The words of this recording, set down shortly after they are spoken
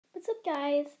What's up,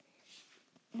 guys?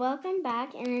 Welcome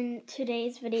back, and in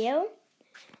today's video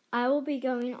I will be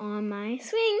going on my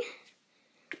swing.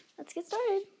 Let's get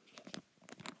started.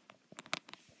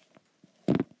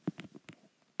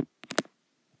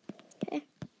 Okay.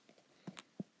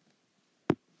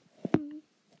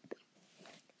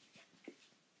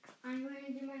 I'm going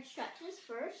to do my stretches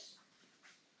first.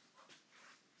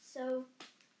 So,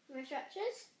 for my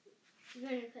stretches, you're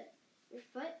going to put your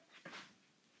foot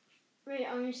right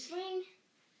on your swing,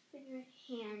 put your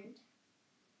hand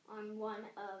on one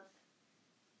of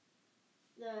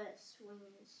the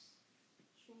swings,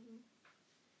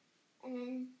 and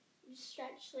then you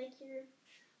stretch like you're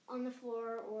on the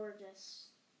floor or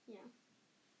just,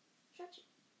 stretch it.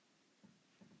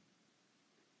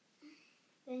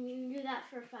 Then you can do that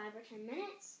for 5 or 10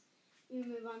 minutes. You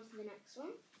move on to the next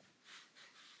one.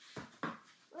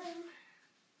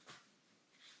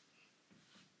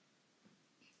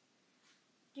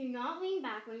 Do not lean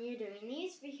back when you're doing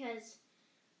these because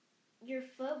your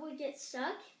foot would get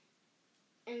stuck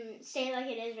and stay like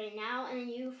it is right now, and then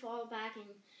you fall back and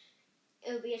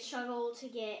it would be a struggle to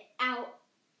get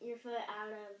your foot out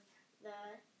of the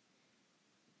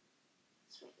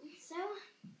swing. So,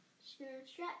 just gonna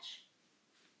stretch.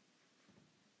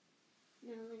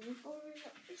 Now leaning forward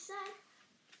up the side.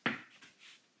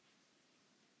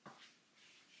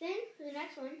 Then, for the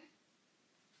next one,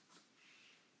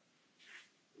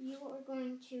 you are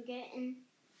going to get in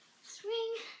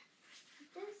swing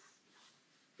like this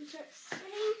and start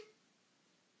spinning.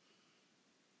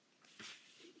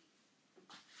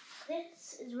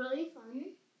 This is really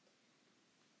fun.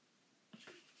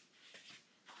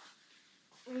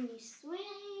 And you swing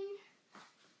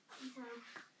until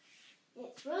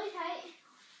it's really tight.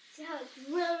 See how it's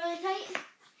really, really tight?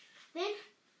 Then,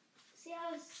 see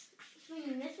how it's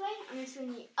swinging this way? I'm going to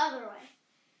swing the other way.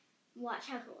 Watch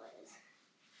how cool it is.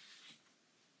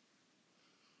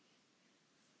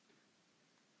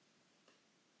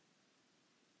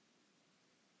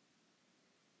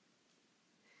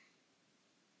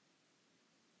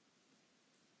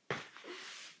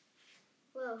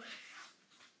 Whoa.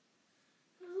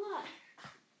 That's a lot.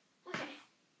 Okay.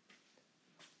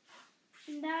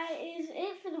 And that is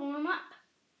it for the warm-up.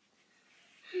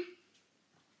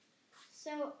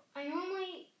 So, I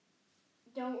normally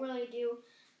don't really do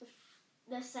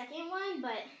the second one,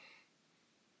 but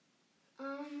we're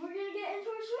going to get into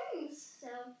our swings. So,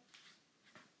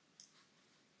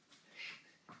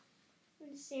 you're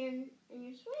going to stand in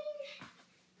your swing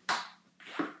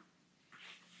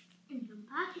and jump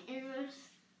back, and there's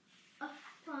a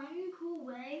fun, cool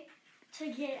way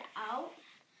to get out.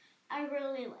 I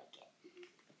really like it.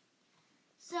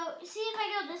 So, see if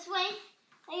I go this way,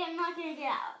 I'm not going to get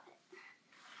out of it.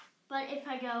 But if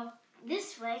I go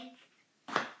this way,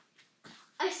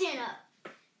 I stand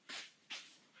up.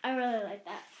 I really like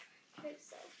that. Okay,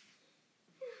 so.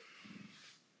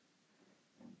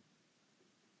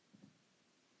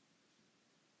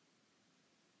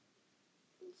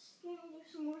 Just gonna do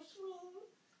some more swing.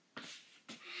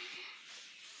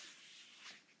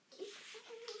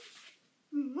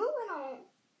 Moving on.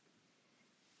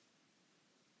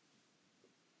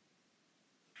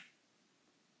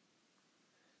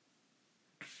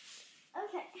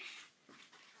 Okay.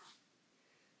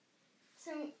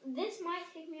 So this might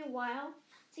take me a while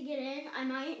to get in. I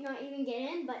might not even get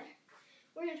in, but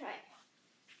we're gonna try it.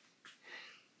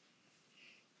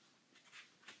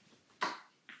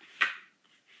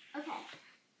 Okay.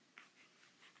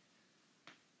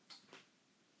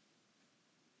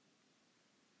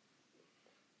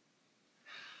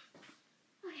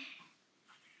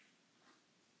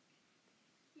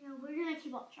 We're gonna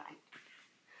keep on trying.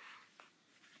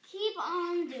 Keep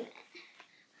on doing it.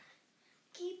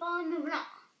 Keep on moving on.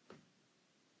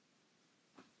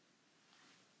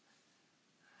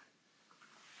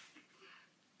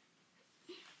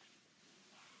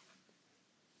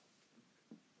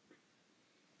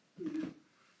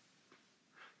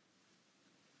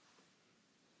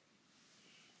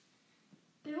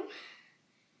 Boom.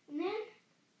 And then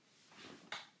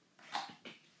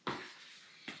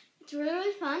it's really,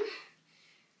 really fun.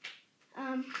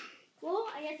 Well,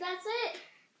 I guess that's it.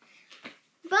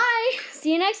 Bye.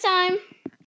 See you next time.